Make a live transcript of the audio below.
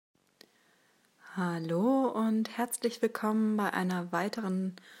Hallo und herzlich willkommen bei einer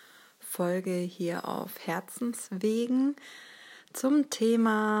weiteren Folge hier auf Herzenswegen zum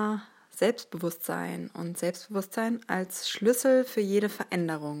Thema Selbstbewusstsein und Selbstbewusstsein als Schlüssel für jede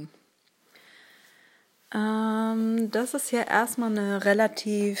Veränderung. Das ist ja erstmal eine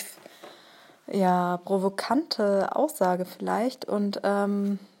relativ provokante Aussage vielleicht und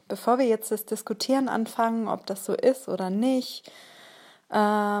bevor wir jetzt das Diskutieren anfangen, ob das so ist oder nicht,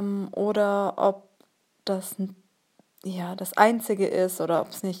 oder ob das das Einzige ist oder ob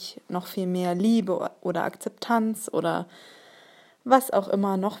es nicht noch viel mehr Liebe oder Akzeptanz oder was auch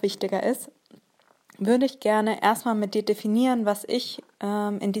immer noch wichtiger ist, würde ich gerne erstmal mit dir definieren, was ich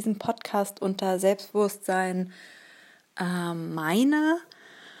in diesem Podcast unter Selbstbewusstsein meine.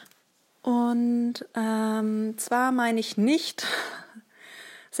 Und zwar meine ich nicht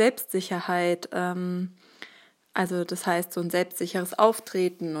Selbstsicherheit, also das heißt so ein selbstsicheres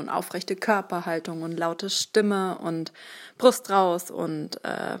Auftreten und aufrechte Körperhaltung und laute Stimme und Brust raus und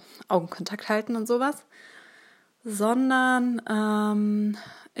Augenkontakt halten und sowas, sondern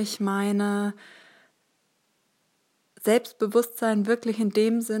ich meine Selbstbewusstsein wirklich in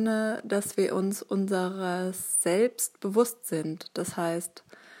dem Sinne, dass wir uns unseres Selbst bewusst sind. Das heißt,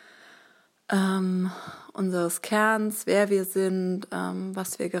 unseres Kerns, wer wir sind,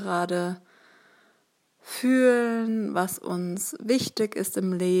 was wir gerade fühlen, was uns wichtig ist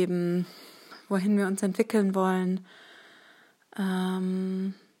im Leben, wohin wir uns entwickeln wollen.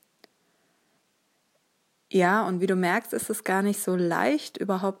 Und wie du merkst, ist es gar nicht so leicht,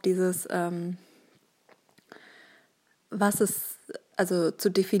 überhaupt dieses, zu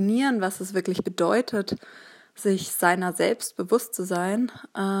definieren, was es wirklich bedeutet, sich seiner selbst bewusst zu sein,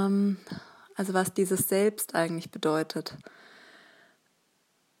 also was dieses Selbst eigentlich bedeutet.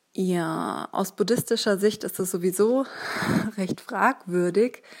 Ja, aus buddhistischer Sicht ist es sowieso recht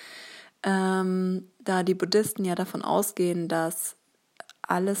fragwürdig, da die Buddhisten ja davon ausgehen, dass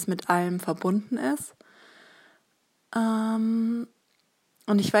alles mit allem verbunden ist. Und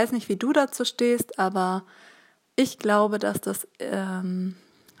ich weiß nicht, wie du dazu stehst, aber ich glaube, dass das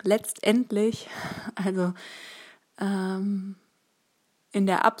letztendlich, also in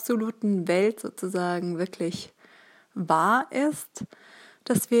der absoluten Welt sozusagen wirklich wahr ist,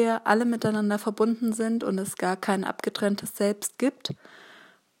 dass wir alle miteinander verbunden sind und es gar kein abgetrenntes Selbst gibt.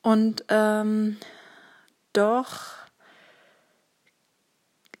 Und doch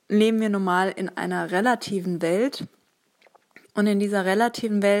leben wir normal in einer relativen Welt. Und in dieser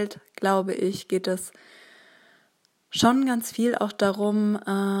relativen Welt, glaube ich, geht es schon ganz viel auch darum,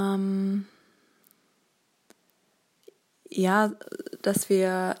 dass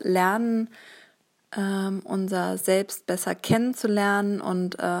wir lernen, unser Selbst besser kennenzulernen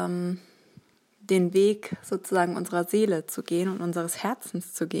und den Weg sozusagen unserer Seele zu gehen und unseres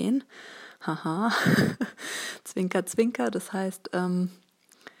Herzens zu gehen. Haha, Zwinker, Zwinker, das heißt,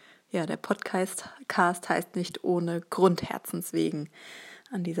 der Podcast heißt nicht ohne Grund Herzenswegen.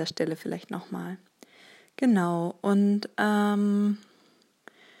 An dieser Stelle vielleicht nochmal. Genau, und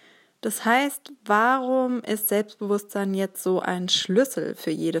das heißt, warum ist Selbstbewusstsein jetzt so ein Schlüssel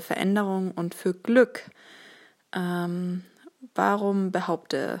für jede Veränderung und für Glück? Warum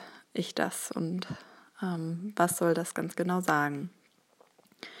behaupte ich das und was soll das ganz genau sagen?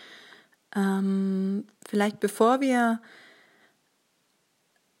 Vielleicht bevor wir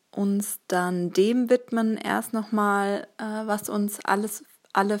uns dann dem widmen, erst nochmal, was uns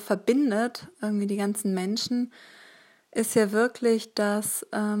alle verbindet, irgendwie die ganzen Menschen, ist ja wirklich, dass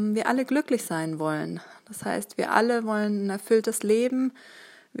wir alle glücklich sein wollen. Das heißt, wir alle wollen ein erfülltes Leben.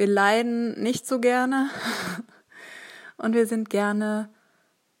 Wir leiden nicht so gerne und wir sind gerne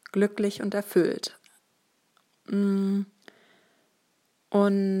glücklich und erfüllt. Und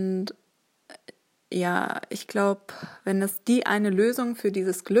ich glaube, wenn es die eine Lösung für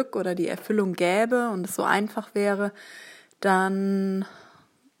dieses Glück oder die Erfüllung gäbe und es so einfach wäre, dann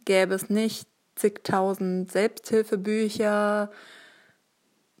gäbe es nicht zigtausend Selbsthilfebücher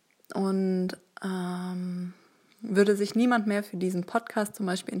und würde sich niemand mehr für diesen Podcast zum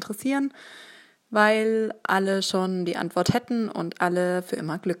Beispiel interessieren, weil alle schon die Antwort hätten und alle für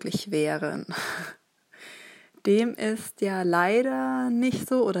immer glücklich wären. Dem ist ja leider nicht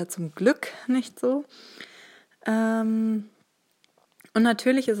so oder zum Glück nicht so. Und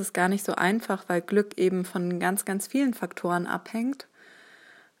natürlich ist es gar nicht so einfach, weil Glück eben von ganz, ganz vielen Faktoren abhängt.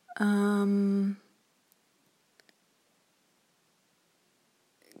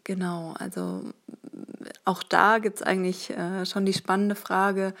 Genau, also auch da gibt es eigentlich schon die spannende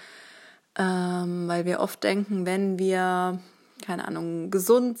Frage, weil wir oft denken, wenn wir, keine Ahnung,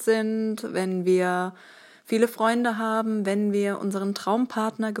 gesund sind, wenn wir viele Freunde haben, wenn wir unseren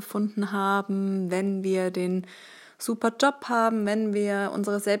Traumpartner gefunden haben, wenn wir den super Job haben, wenn wir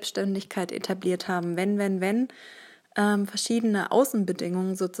unsere Selbstständigkeit etabliert haben, wenn verschiedene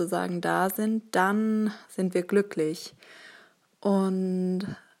Außenbedingungen sozusagen da sind, dann sind wir glücklich.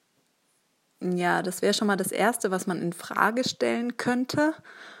 Und ja, das wäre schon mal das Erste, was man in Frage stellen könnte,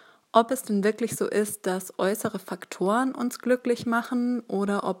 ob es denn wirklich so ist, dass äußere Faktoren uns glücklich machen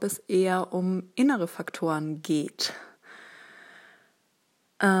oder ob es eher um innere Faktoren geht.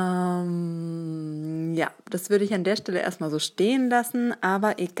 Ja, das würde ich an der Stelle erstmal so stehen lassen,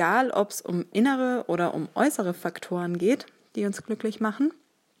 aber egal, ob es um innere oder um äußere Faktoren geht, die uns glücklich machen,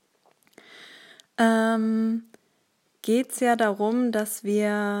 geht es ja darum, dass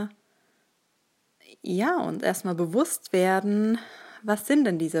wir uns erstmal bewusst werden, was sind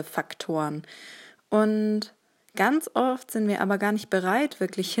denn diese Faktoren? Und ganz oft sind wir aber gar nicht bereit,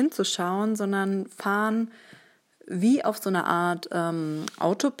 wirklich hinzuschauen, sondern fahren wie auf so eine Art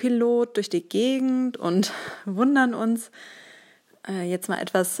Autopilot durch die Gegend und wundern uns, jetzt mal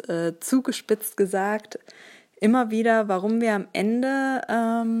etwas zugespitzt gesagt, immer wieder, warum wir am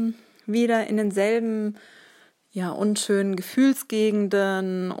Ende wieder in denselben unschönen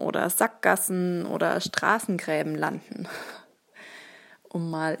Gefühlsgegenden oder Sackgassen oder Straßengräben landen, um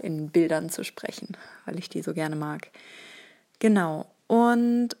mal in Bildern zu sprechen, weil ich die so gerne mag. Genau,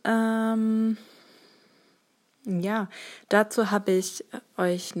 und dazu habe ich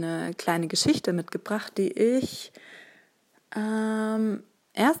euch eine kleine Geschichte mitgebracht, die ich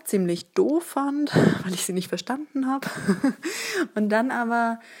erst ziemlich doof fand, weil ich sie nicht verstanden habe und dann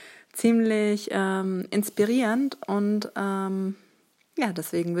aber ziemlich inspirierend und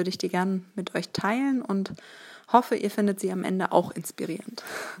deswegen würde ich die gern mit euch teilen und hoffe, ihr findet sie am Ende auch inspirierend.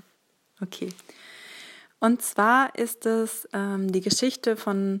 Okay. Und zwar ist es die Geschichte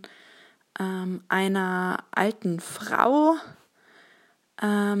von einer alten Frau,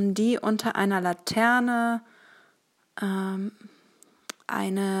 die unter einer Laterne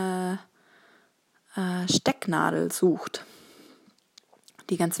eine Stecknadel sucht,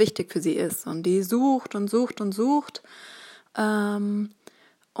 die ganz wichtig für sie ist. Und die sucht und sucht und sucht.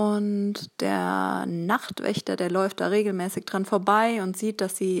 Und der Nachtwächter, der läuft da regelmäßig dran vorbei und sieht,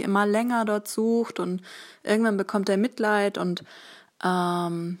 dass sie immer länger dort sucht. Und irgendwann bekommt er Mitleid und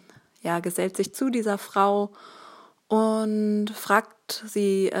gesellt sich zu dieser Frau und fragt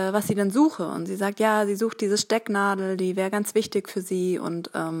sie, was sie denn suche. Und sie sagt, ja, sie sucht diese Stecknadel, die wäre ganz wichtig für sie und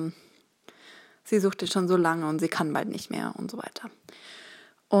sie sucht die schon so lange und sie kann bald nicht mehr und so weiter.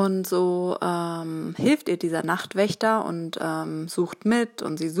 Und so hilft ihr dieser Nachtwächter und sucht mit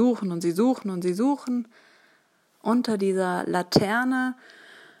und sie suchen und sie suchen und sie suchen unter dieser Laterne,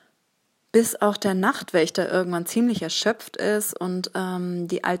 bis auch der Nachtwächter irgendwann ziemlich erschöpft ist und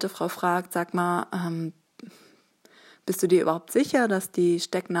die alte Frau fragt, sag mal, bist du dir überhaupt sicher, dass die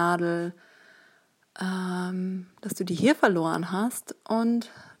Stecknadel, dass du die hier verloren hast?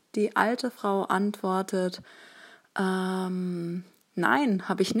 Und die alte Frau antwortet, nein,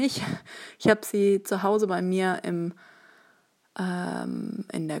 habe ich nicht. Ich habe sie zu Hause bei mir in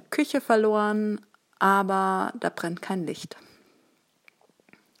der Küche verloren, aber da brennt kein Licht.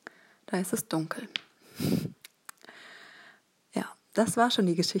 Da ist es dunkel. Ja, das war schon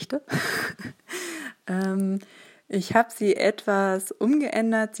die Geschichte. Ich habe sie etwas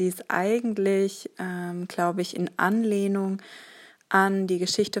umgeändert. Sie ist eigentlich, glaube ich, in Anlehnung an die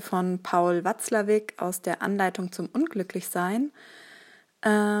Geschichte von Paul Watzlawick aus der Anleitung zum Unglücklichsein.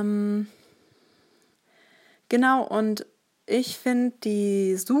 Genau, und ich finde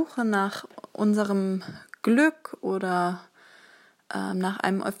die Suche nach unserem Glück oder nach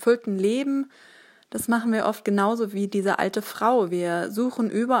einem erfüllten Leben, das machen wir oft genauso wie diese alte Frau. Wir suchen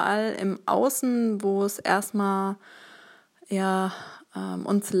überall im Außen, wo es erstmal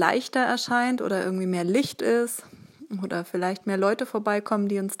uns leichter erscheint oder irgendwie mehr Licht ist oder vielleicht mehr Leute vorbeikommen,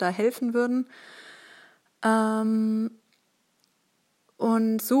 die uns da helfen würden.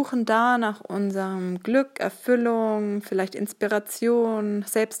 Und suchen da nach unserem Glück, Erfüllung, vielleicht Inspiration,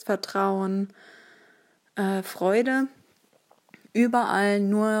 Selbstvertrauen, Freude. Überall,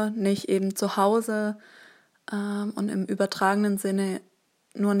 nur nicht eben zu Hause und im übertragenen Sinne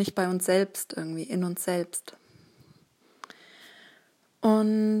nur nicht bei uns selbst, irgendwie in uns selbst.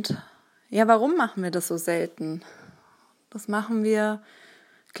 Und ja, warum machen wir das so selten? Das machen wir,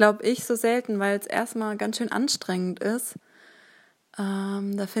 glaube ich, so selten, weil es erstmal ganz schön anstrengend ist.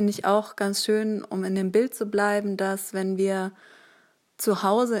 Da finde ich auch ganz schön, um in dem Bild zu bleiben, dass wenn wir zu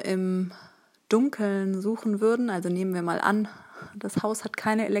Hause im Dunkeln suchen würden, also nehmen wir mal an, das Haus hat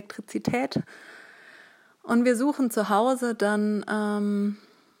keine Elektrizität und wir suchen zu Hause, dann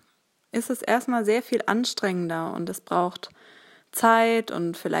ist es erstmal sehr viel anstrengender und es braucht Zeit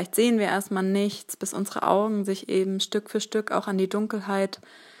und vielleicht sehen wir erstmal nichts, bis unsere Augen sich eben Stück für Stück auch an die Dunkelheit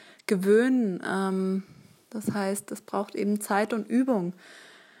gewöhnen. Das heißt, es braucht eben Zeit und Übung,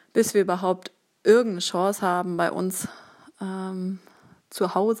 bis wir überhaupt irgendeine Chance haben, bei uns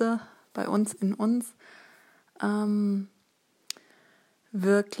zu Hause, bei uns in uns,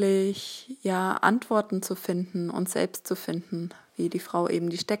 wirklich Antworten zu finden, uns selbst zu finden, wie die Frau eben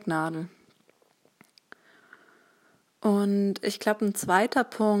die Stecknadel. Und ich glaube, ein zweiter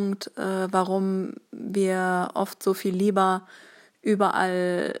Punkt, warum wir oft so viel lieber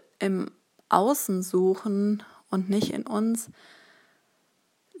überall im Außen suchen und nicht in uns,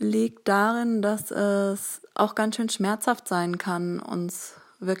 liegt darin, dass es auch ganz schön schmerzhaft sein kann, uns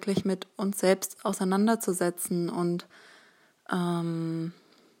wirklich mit uns selbst auseinanderzusetzen und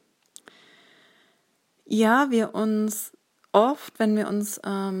wir uns oft, wenn wir uns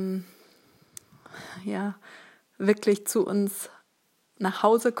wirklich zu uns nach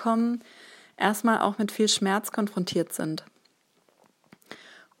Hause kommen, erstmal auch mit viel Schmerz konfrontiert sind.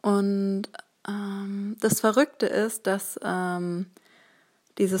 Und das Verrückte ist, dass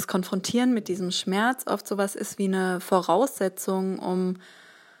dieses Konfrontieren mit diesem Schmerz oft sowas ist wie eine Voraussetzung, um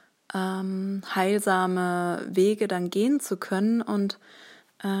heilsame Wege dann gehen zu können. Und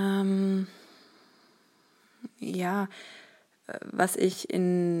was ich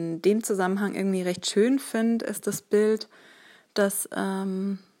in dem Zusammenhang irgendwie recht schön finde, ist das Bild, dass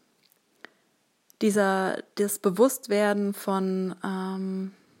das Bewusstwerden von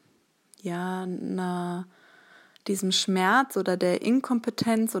diesem Schmerz oder der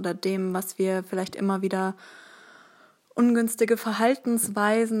Inkompetenz oder dem, was wir vielleicht immer wieder ungünstige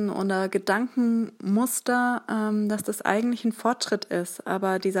Verhaltensweisen oder Gedankenmuster, dass das eigentlich ein Fortschritt ist,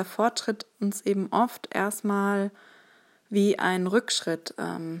 aber dieser Fortschritt uns eben oft erstmal wie ein Rückschritt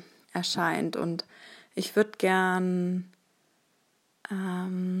erscheint. Und ich würde gern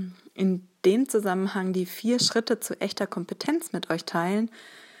in dem Zusammenhang die 4 Schritte zu echter Kompetenz mit euch teilen,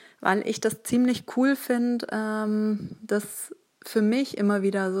 weil ich das ziemlich cool finde, das für mich immer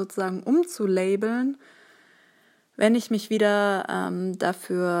wieder sozusagen umzulabeln, wenn ich mich wieder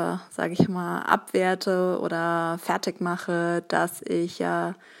dafür, sage ich mal, abwerte oder fertig mache, dass ich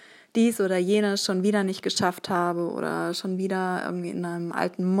ja dies oder jenes schon wieder nicht geschafft habe oder schon wieder irgendwie in einem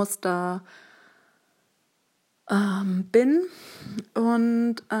alten Muster bin.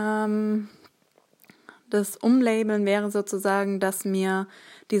 Und das Umlabeln wäre sozusagen, dass mir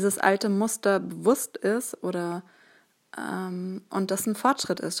dieses alte Muster bewusst ist oder und das ein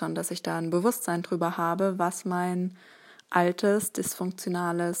Fortschritt ist schon, dass ich da ein Bewusstsein drüber habe, was mein altes,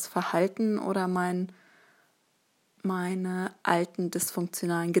 dysfunktionales Verhalten oder meine alten,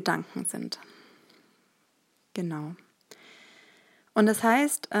 dysfunktionalen Gedanken sind. Genau. Und das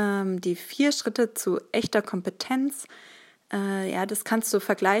heißt, die 4 Schritte zu echter Kompetenz, das kannst du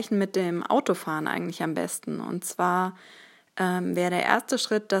vergleichen mit dem Autofahren eigentlich am besten. Und zwar wäre der erste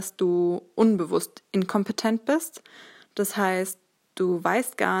Schritt, dass du unbewusst inkompetent bist. Das heißt, du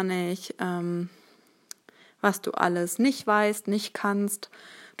weißt gar nicht, was du alles nicht weißt, nicht kannst.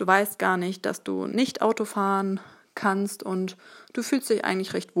 Du weißt gar nicht, dass du nicht Auto fahren kannst und du fühlst dich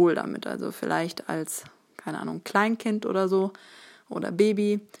eigentlich recht wohl damit. Also vielleicht als, keine Ahnung, Kleinkind oder so oder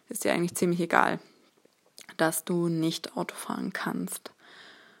Baby ist dir eigentlich ziemlich egal, dass du nicht Auto fahren kannst.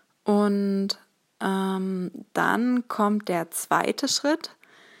 Und dann kommt der zweite Schritt,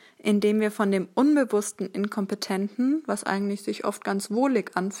 indem wir von dem unbewussten Inkompetenten, was eigentlich sich oft ganz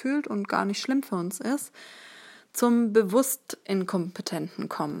wohlig anfühlt und gar nicht schlimm für uns ist, zum bewusst Inkompetenten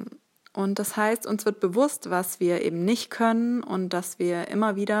kommen. Und das heißt, uns wird bewusst, was wir eben nicht können und dass wir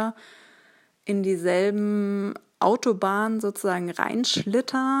immer wieder in dieselben Autobahnen sozusagen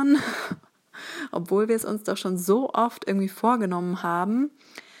reinschlittern, obwohl wir es uns doch schon so oft irgendwie vorgenommen haben.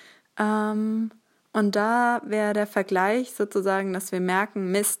 Und da wäre der Vergleich sozusagen, dass wir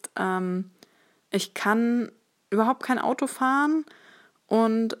merken, Mist, ich kann überhaupt kein Auto fahren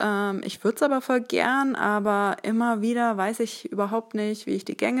und ich würde es aber voll gern, aber immer wieder weiß ich überhaupt nicht, wie ich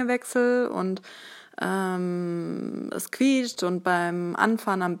die Gänge wechsle und es quietscht und beim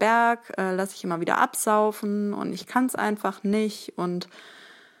Anfahren am Berg lasse ich immer wieder absaufen und ich kann es einfach nicht und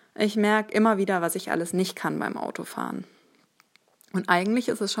ich merke immer wieder, was ich alles nicht kann beim Autofahren. Und eigentlich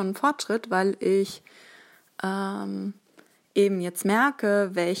ist es schon ein Fortschritt, weil ich eben jetzt merke,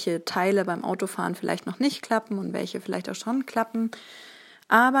 welche Teile beim Autofahren vielleicht noch nicht klappen und welche vielleicht auch schon klappen.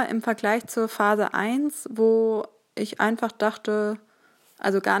 Aber im Vergleich zur Phase 1, wo ich einfach dachte,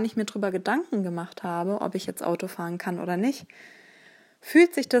 also gar nicht mehr drüber Gedanken gemacht habe, ob ich jetzt Auto fahren kann oder nicht,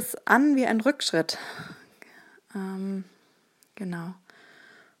 fühlt sich das an wie ein Rückschritt. Genau.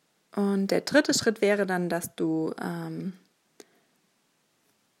 Und der dritte Schritt wäre dann, dass du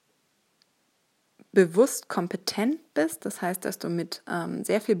bewusst kompetent bist. Das heißt, dass du mit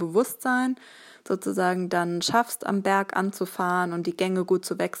sehr viel Bewusstsein sozusagen dann schaffst, am Berg anzufahren und die Gänge gut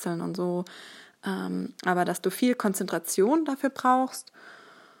zu wechseln und so. Aber dass du viel Konzentration dafür brauchst.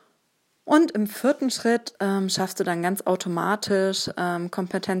 Und im vierten Schritt schaffst du dann ganz automatisch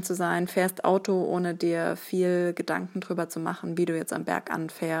kompetent zu sein, fährst Auto, ohne dir viel Gedanken drüber zu machen, wie du jetzt am Berg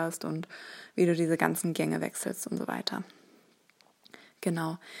anfährst und wie du diese ganzen Gänge wechselst und so weiter.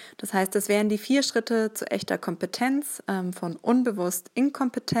 Genau, das heißt, das wären die 4 Schritte zu echter Kompetenz, von unbewusst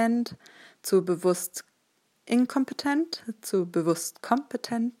inkompetent zu bewusst inkompetent, zu bewusst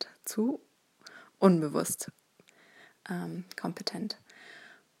kompetent, zu unbewusst kompetent.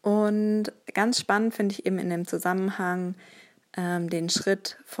 Und ganz spannend finde ich eben in dem Zusammenhang den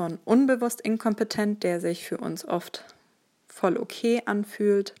Schritt von unbewusst inkompetent, der sich für uns oft voll okay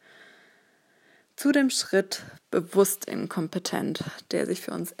anfühlt, zu dem Schritt bewusst inkompetent, der sich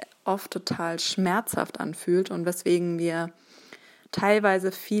für uns oft total schmerzhaft anfühlt und weswegen wir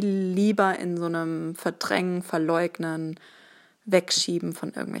teilweise viel lieber in so einem Verdrängen, Verleugnen, Wegschieben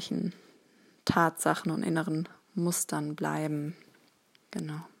von irgendwelchen Tatsachen und inneren Mustern bleiben.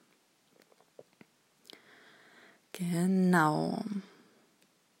 Genau.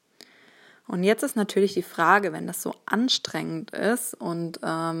 Und jetzt ist natürlich die Frage, wenn das so anstrengend ist und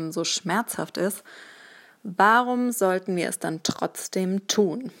so schmerzhaft ist, warum sollten wir es dann trotzdem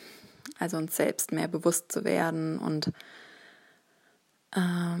tun? Also uns selbst mehr bewusst zu werden und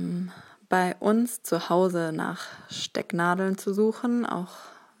bei uns zu Hause nach Stecknadeln zu suchen, auch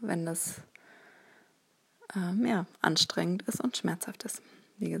wenn das anstrengend ist und schmerzhaft ist,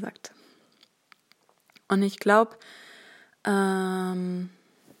 wie gesagt. Und ich glaube,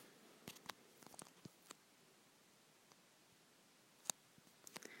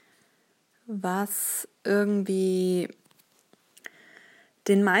 was irgendwie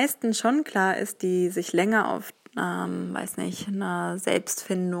den meisten schon klar ist, die sich länger auf, einer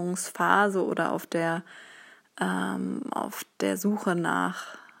Selbstfindungsphase oder auf der Suche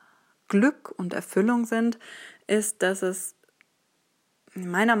nach Glück und Erfüllung sind, ist, dass es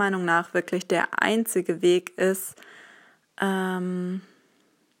meiner Meinung nach wirklich der einzige Weg ist,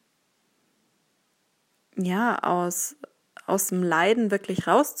 aus dem Leiden wirklich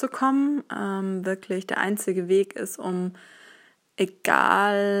rauszukommen, wirklich der einzige Weg ist, um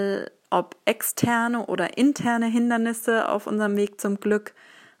egal ob externe oder interne Hindernisse auf unserem Weg zum Glück,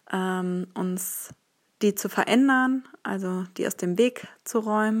 uns die zu verändern, also die aus dem Weg zu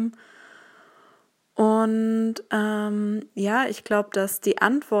räumen. Und ich glaube, dass die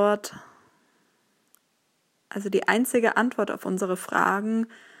einzige Antwort auf unsere Fragen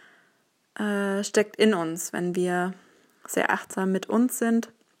steckt in uns, wenn wir sehr achtsam mit uns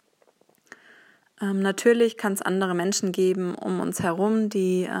sind. Natürlich kann es andere Menschen geben um uns herum,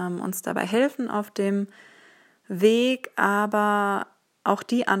 die uns dabei helfen auf dem Weg, aber auch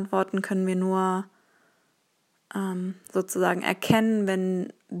die Antworten können wir nur sozusagen erkennen,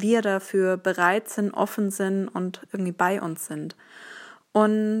 wenn wir dafür bereit sind, offen sind und irgendwie bei uns sind.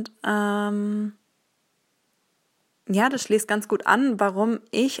 Und das schließt ganz gut an, warum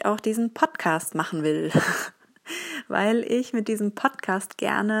ich auch diesen Podcast machen will. Weil ich mit diesem Podcast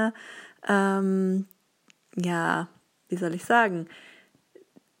gerne,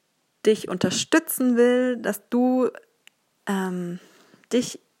 dich unterstützen will, dass du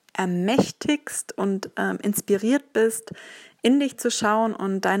dich ermächtigst und inspiriert bist, in dich zu schauen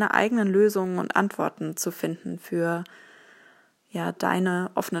und deine eigenen Lösungen und Antworten zu finden für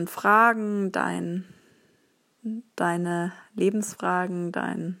deine offenen Fragen, deine Lebensfragen,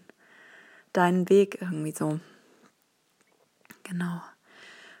 deinen Weg irgendwie so. Genau.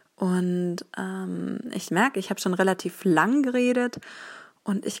 Und ich merke, ich habe schon relativ lang geredet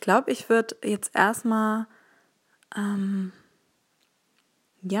und ich glaube, ich würde jetzt erstmal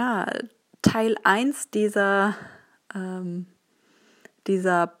Teil 1 dieser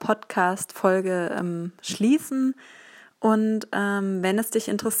Podcast-Folge schließen. Und wenn es dich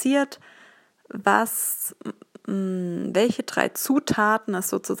interessiert, welche 3 Zutaten es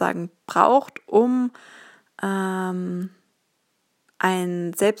sozusagen braucht, um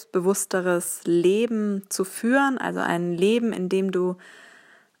ein selbstbewussteres Leben zu führen, also ein Leben, in dem du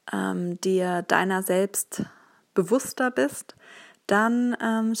dir deiner selbst bewusster bist, dann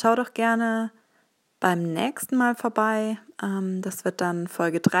schau doch gerne beim nächsten Mal vorbei. Das wird dann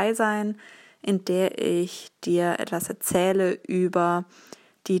Folge 3 sein, in der ich dir etwas erzähle über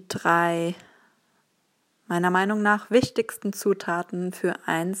die 3 meiner Meinung nach wichtigsten Zutaten für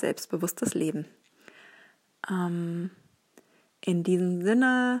ein selbstbewusstes Leben. In diesem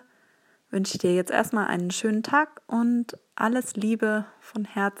Sinne wünsche ich dir jetzt erstmal einen schönen Tag und alles Liebe von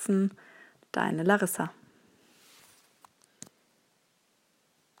Herzen, deine Larissa.